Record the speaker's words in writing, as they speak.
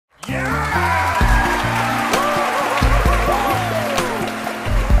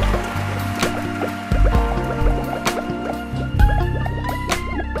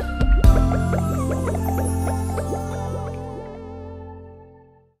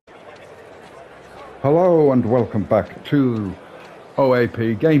Hello and welcome back to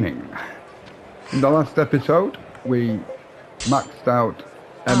OAP-Gaming. In the last episode, we maxed out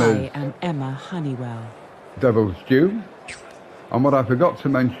Emma's I am Emma Honeywell. Devil's Due. And what I forgot to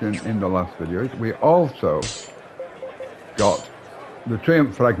mention in the last video is we also got the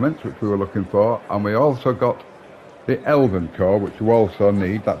Triumph Fragments, which we were looking for, and we also got the Elven Core, which we also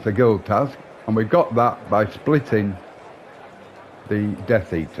need. That's a guild task. And we got that by splitting the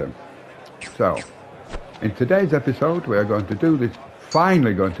Death Eater. So, in today's episode, we are going to do this,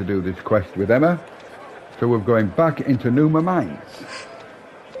 finally going to do this quest with Emma. So we're going back into Numa Mines.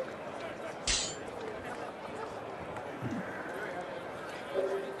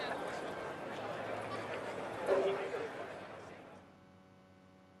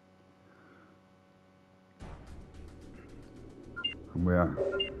 And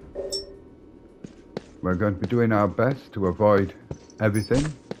we're going to be doing our best to avoid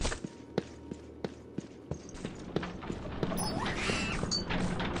everything.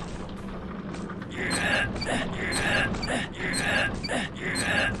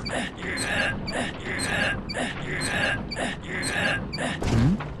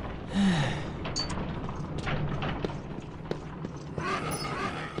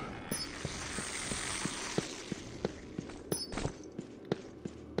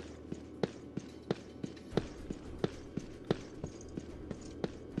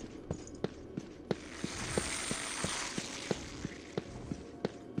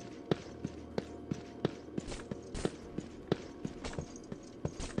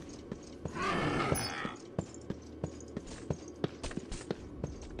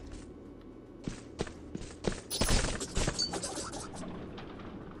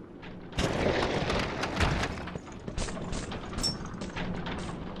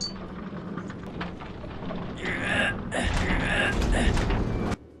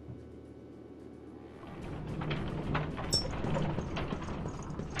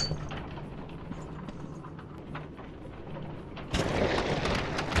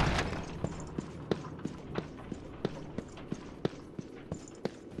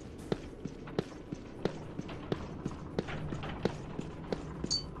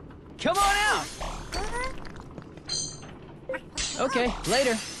 Come on out! Okay,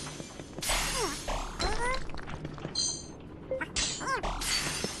 later.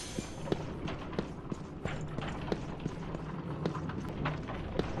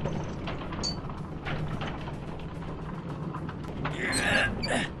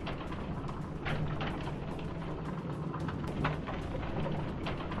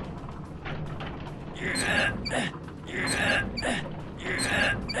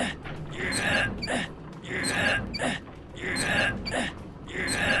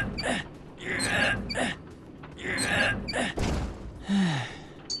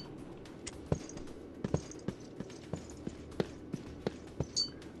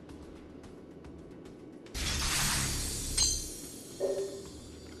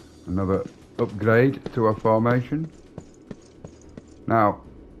 Another upgrade to a formation. Now,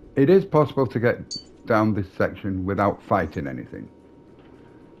 it is possible to get down this section without fighting anything.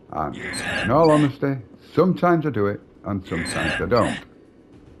 And in all honesty, sometimes I do it and sometimes I don't.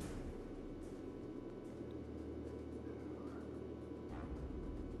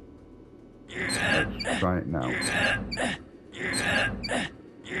 Let's try it now.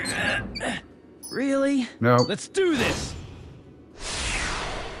 Really? No. Let's do this!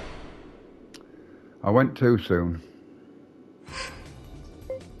 I went too soon.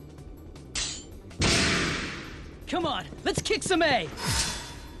 Come on, let's kick some A!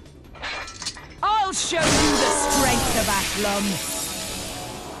 I'll show you the strength of Athlum.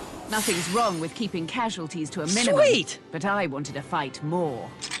 Nothing's wrong with keeping casualties to a minimum. Sweet! But I wanted to fight more.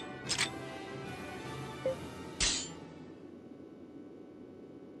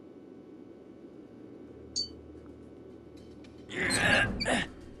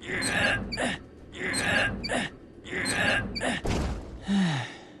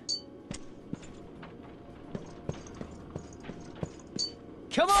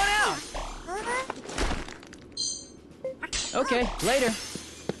 Come on out! Okay, later.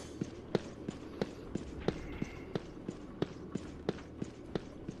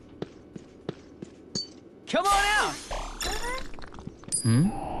 Come on out!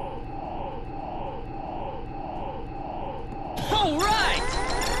 All right!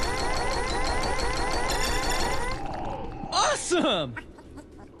 Awesome!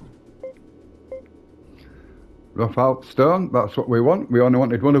 Rough out stone, that's what we want. We only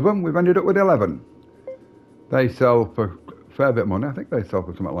wanted one of them. We've ended up with 11. They sell for a fair bit of money. I think they sell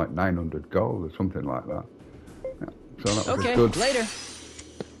for something like 900 gold or something like that. Yeah, so that was Okay, good. later.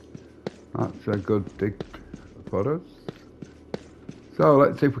 That's a good dig for us. So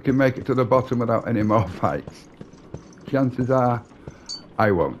let's see if we can make it to the bottom without any more fights. Chances are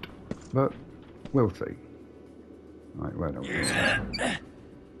I won't, but we'll see. Right, where are we?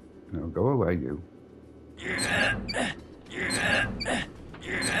 No, go away, you.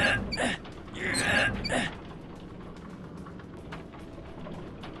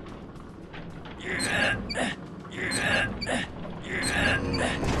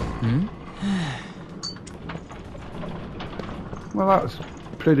 Well, that's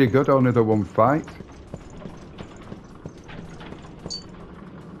pretty good, only the one fight.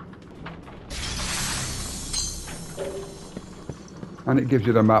 And it gives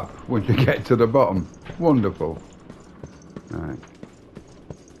you the map once you get to the bottom. Wonderful. Right.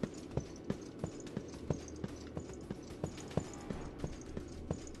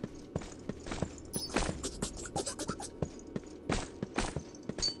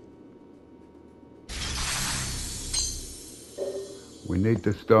 We need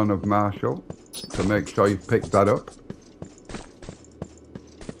the Stone of Marshall to make sure you pick that up.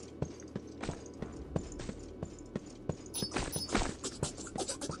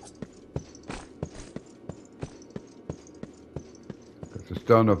 The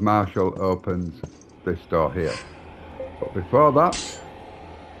Stone of Marshall opens this door here. But before that,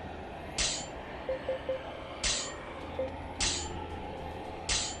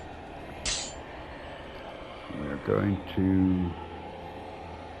 we're going to...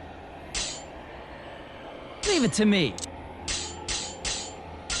 Leave it to me.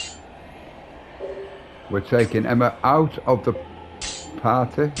 We're taking Emma out of the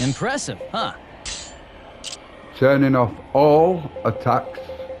party. Impressive, huh? Turning off all attacks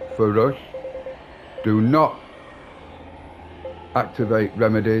for rush. Do not activate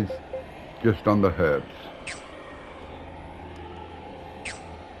remedies, just on the herbs.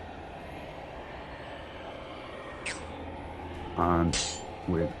 And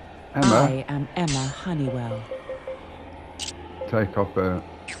with Emma, I am Emma Honeywell. take off her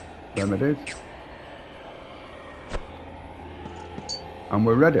remedies. And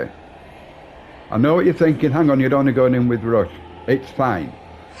we're ready. I know what you're thinking, hang on, you're only going in with rush. It's fine.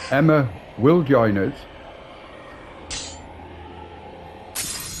 Emma will join us.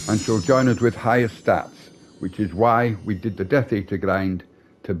 And she'll join us with higher stats, which is why we did the Death Eater grind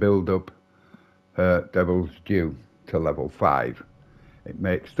to build up her Devil's Due to level 5. It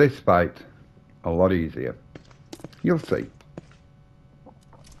makes this fight a lot easier. You'll see.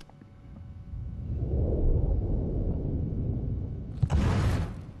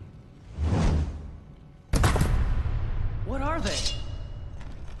 What are they?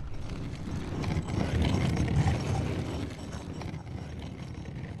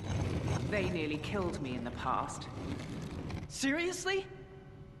 They nearly killed me in the past, Seriously?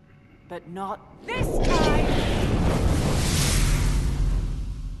 but not this time!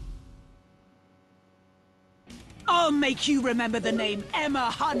 I'll make you remember the name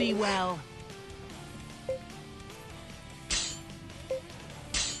Emma Honeywell!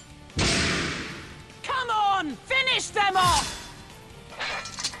 Come on! Finish them off!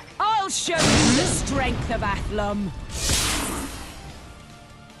 I'll show you the strength of Athlum!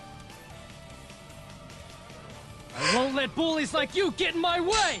 I won't let bullies like you get in my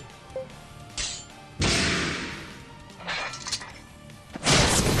way!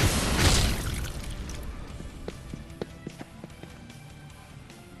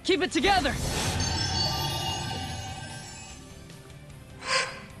 Keep it together!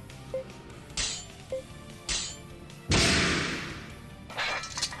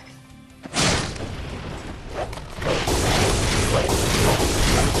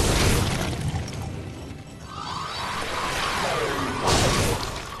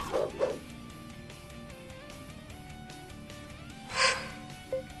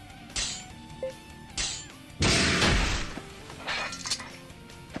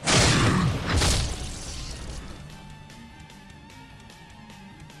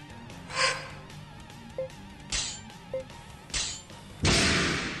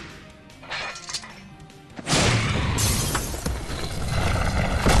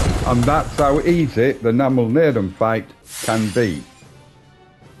 And that's how easy the Namul Niram fight can be.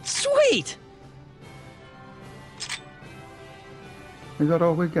 Sweet! Is that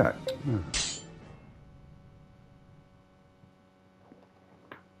all we get? Yeah.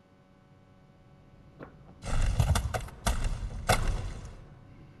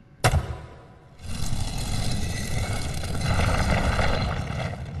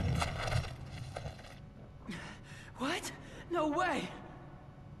 What? No way!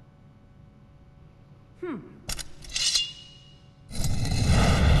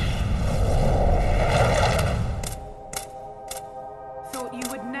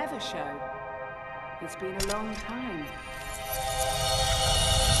 long time.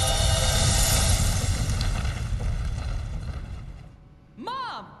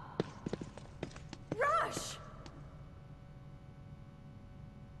 Mom! Rush!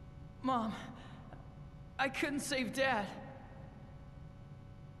 Mom, I couldn't save Dad.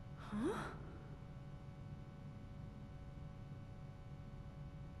 Huh?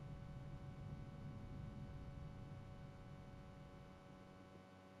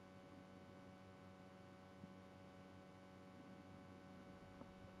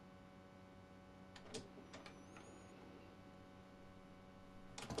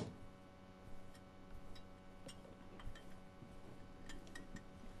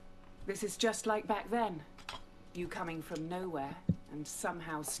 This is just like back then. You coming from nowhere and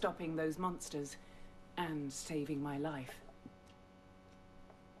somehow stopping those monsters and saving my life.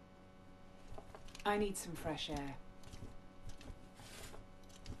 I need some fresh air.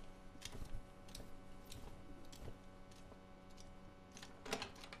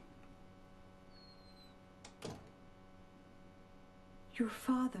 Your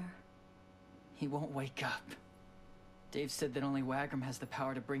father. He won't wake up. Dave said that only Wagram has the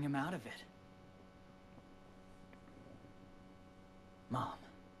power to bring him out of it. Mom.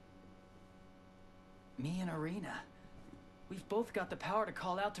 Me and Irina. We've both got the power to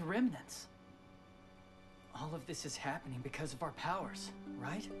call out to remnants. All of this is happening because of our powers,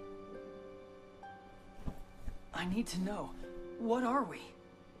 right? I need to know, what are we?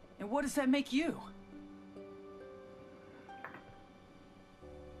 And what does that make you?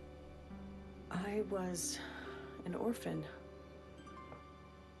 I was an orphan.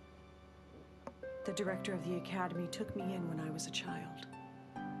 The director of the academy took me in when I was a child.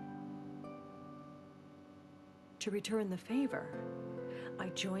 To return the favor, I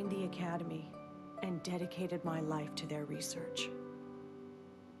joined the academy and dedicated my life to their research.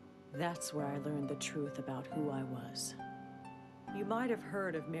 That's where I learned the truth about who I was. You might have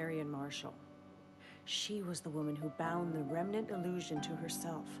heard of Marion Marshall. She was the woman who bound the remnant illusion to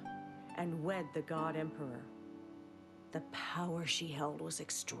herself and wed the God Emperor. The power she held was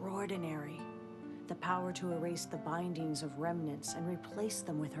extraordinary. The power to erase the bindings of remnants and replace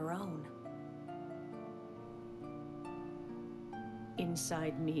them with her own.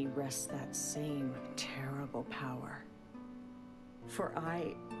 Inside me rests that same terrible power. For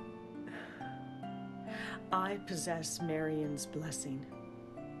I possess Marion's blessing,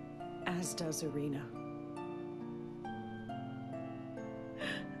 as does Irina.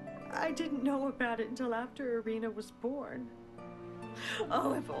 I didn't know about it until after Irina was born.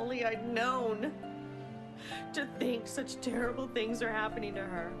 Oh, if only I'd known. To think such terrible things are happening to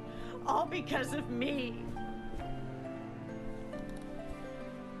her, all because of me.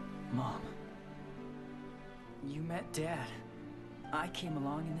 Mom. You met Dad. I came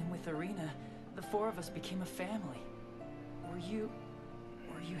along, and then with Irina, the four of us became a family. Were you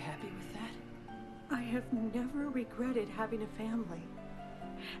happy with that? I have never regretted having a family,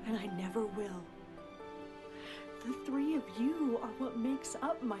 and I never will. The three of you are what makes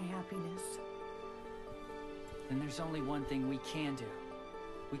up my happiness. Then there's only one thing we can do.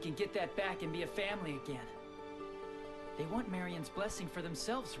 We can get that back and be a family again. They want Marion's blessing for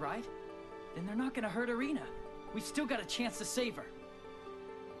themselves, right? Then they're not gonna hurt Irina. We've still got a chance to save her.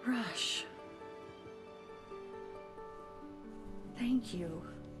 Rush. Thank you.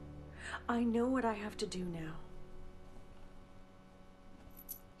 I know what I have to do now.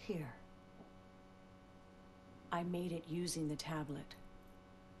 Here. I made it using the tablet.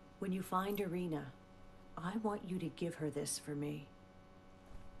 When you find Irina, I want you to give her this for me.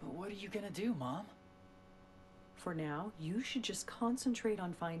 But what are you gonna do, Mom? For now, you should just concentrate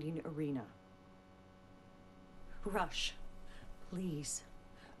on finding Irina. Rush, please,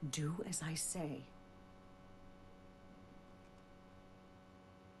 do as I say.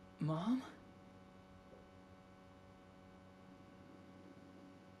 Mom?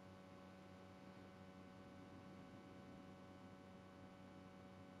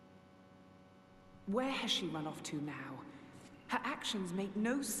 Where has she run off to now? Her actions make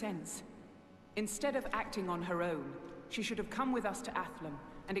no sense. Instead of acting on her own, she should have come with us to Athlum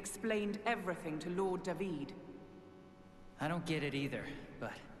and explained everything to Lord David. I don't get it either,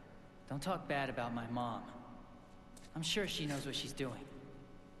 but don't talk bad about my mom. I'm sure she knows what she's doing.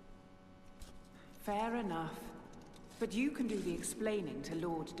 Fair enough. But you can do the explaining to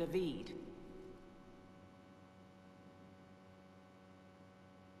Lord David.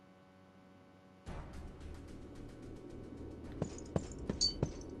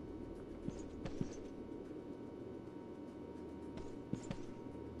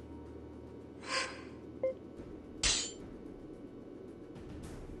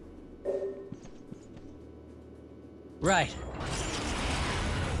 Right.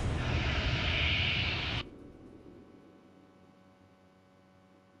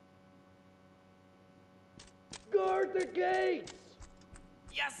 Guard the gates!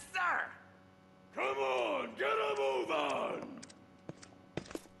 Yes, sir! Come on, get a move on!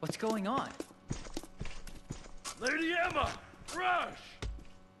 What's going on? Lady Emma, rush!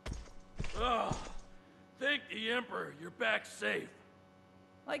 Thank the Emperor, you're back safe.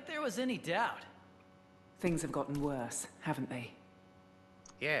 Like there was any doubt. Things have gotten worse, haven't they?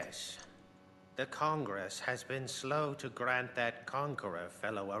 Yes. The Congress has been slow to grant that Conqueror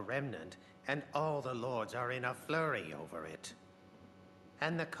fellow a remnant, and all the lords are in a flurry over it.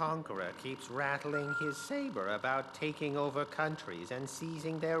 And the Conqueror keeps rattling his saber about taking over countries and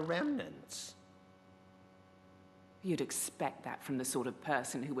seizing their remnants. You'd expect that from the sort of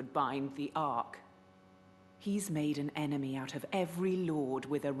person who would bind the Ark. He's made an enemy out of every lord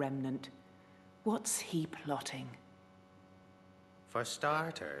with a remnant. What's he plotting? For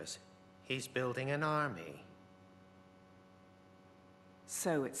starters, he's building an army.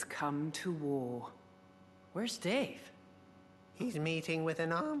 So it's come to war. Where's Dave? He's meeting with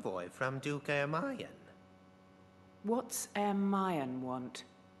an envoy from Duke Ermayan. What's Ermayan want?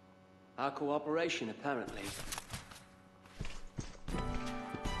 Our cooperation, apparently.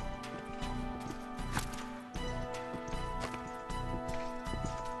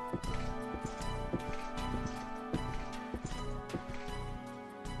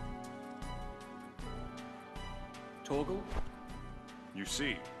 Torgal? You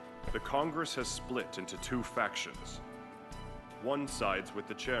see, the Congress has split into two factions. One sides with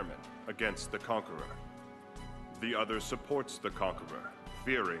the chairman, against the Conqueror. The other supports the Conqueror,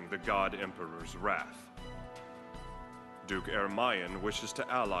 fearing the God Emperor's wrath. Duke Ermayan wishes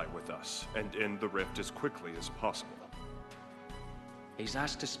to ally with us, and end the rift as quickly as possible. He's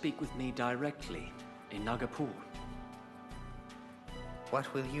asked to speak with me directly, in Nagapur.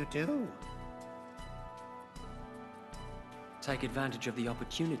 What will you do? Take advantage of the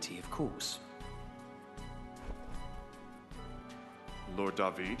opportunity, of course. Lord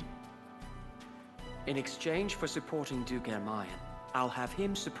David? In exchange for supporting Duke Ermayan, I'll have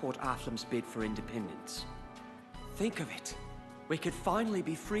him support Athlam's bid for independence. Think of it. We could finally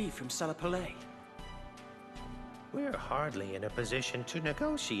be free from Salapalais. We're hardly in a position to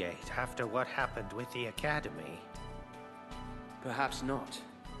negotiate after what happened with the Academy. Perhaps not,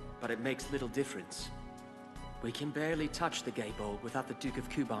 but it makes little difference. We can barely touch the Gaybold without the Duke of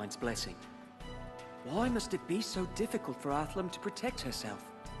Cubine's blessing. Why must it be so difficult for Athlam to protect herself?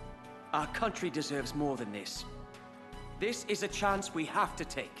 Our country deserves more than this. This is a chance we have to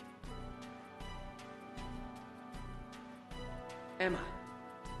take. Emma.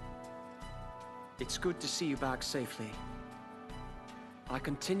 It's good to see you back safely. I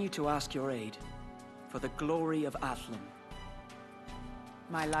continue to ask your aid for the glory of Athlam.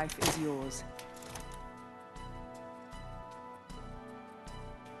 My life is yours.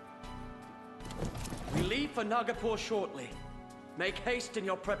 We leave for Nagapur shortly. Make haste in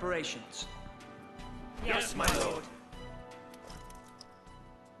your preparations. Yes, my lord.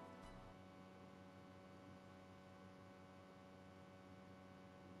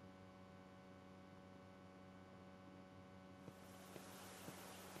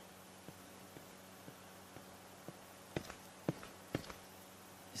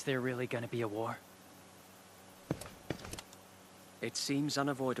 Is there really gonna be a war? It seems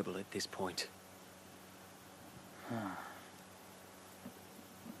unavoidable at this point.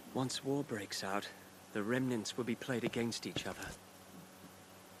 Once war breaks out, the remnants will be played against each other.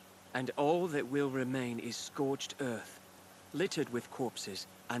 And all that will remain is scorched earth, littered with corpses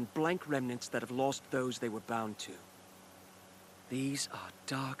and blank remnants that have lost those they were bound to. These are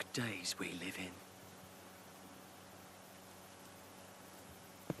dark days we live in.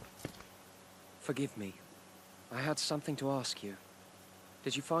 Forgive me. I had something to ask you.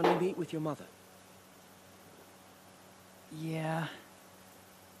 Did you finally meet with your mother? Yeah.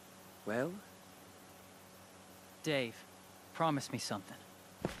 Well? Dave, promise me something.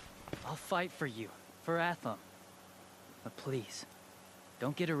 I'll fight for you, for Athlam. But please,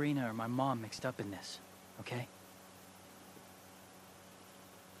 don't get Irina or my mom mixed up in this, okay?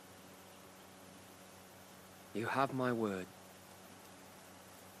 You have my word.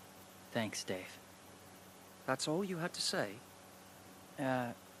 Thanks, Dave. That's all you had to say?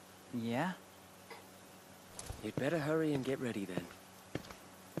 Yeah? You'd better hurry and get ready then.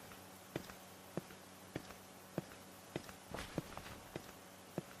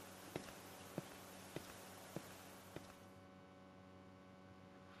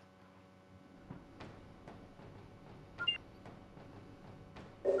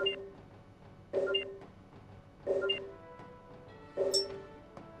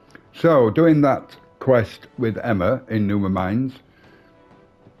 So doing that quest with Emma in Newer Mines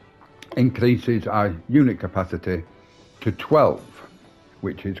increases our unit capacity to 12,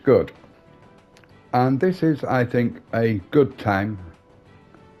 which is good. And this is, I think, a good time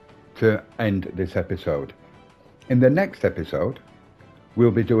to end this episode. In the next episode, we'll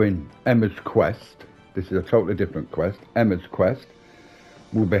be doing Emma's quest. This is a totally different quest, Emma's quest.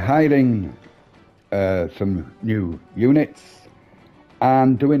 We'll be hiring some new units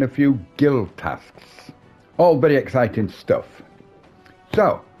and doing a few guild tasks. All very exciting stuff.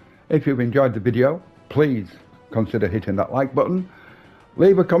 So, if you've enjoyed the video, please consider hitting that like button.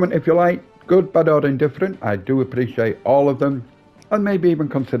 Leave a comment if you like, good, bad or indifferent. I do appreciate all of them. And maybe even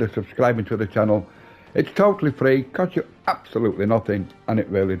consider subscribing to the channel. It's totally free, costs you absolutely nothing, and it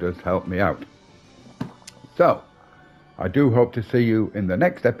really does help me out. So, I do hope to see you in the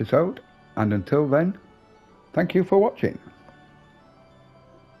next episode, and until then, thank you for watching.